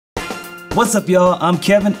What's up, y'all? I'm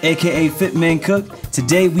Kevin, aka Fit Man Cook.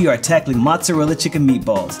 Today we are tackling mozzarella chicken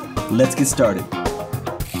meatballs. Let's get started.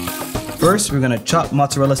 First, we're gonna chop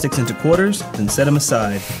mozzarella sticks into quarters, then set them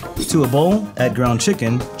aside. To a bowl, add ground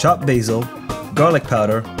chicken, chopped basil, garlic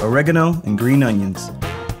powder, oregano, and green onions.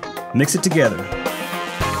 Mix it together.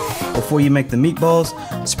 Before you make the meatballs,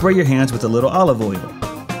 spray your hands with a little olive oil.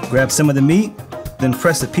 Grab some of the meat, then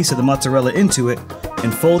press a piece of the mozzarella into it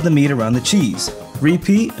and fold the meat around the cheese.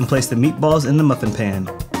 Repeat and place the meatballs in the muffin pan.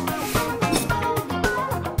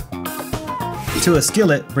 To a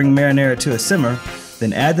skillet, bring marinara to a simmer,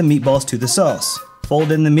 then add the meatballs to the sauce.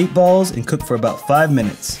 Fold in the meatballs and cook for about 5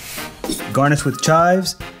 minutes. Garnish with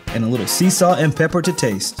chives and a little sea salt and pepper to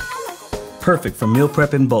taste. Perfect for meal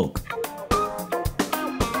prep in bulk.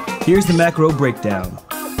 Here's the macro breakdown.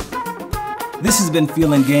 This has been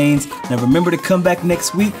Feeling Gainz. Now remember to come back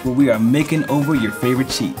next week where we are making over your favorite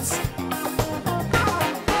cheats.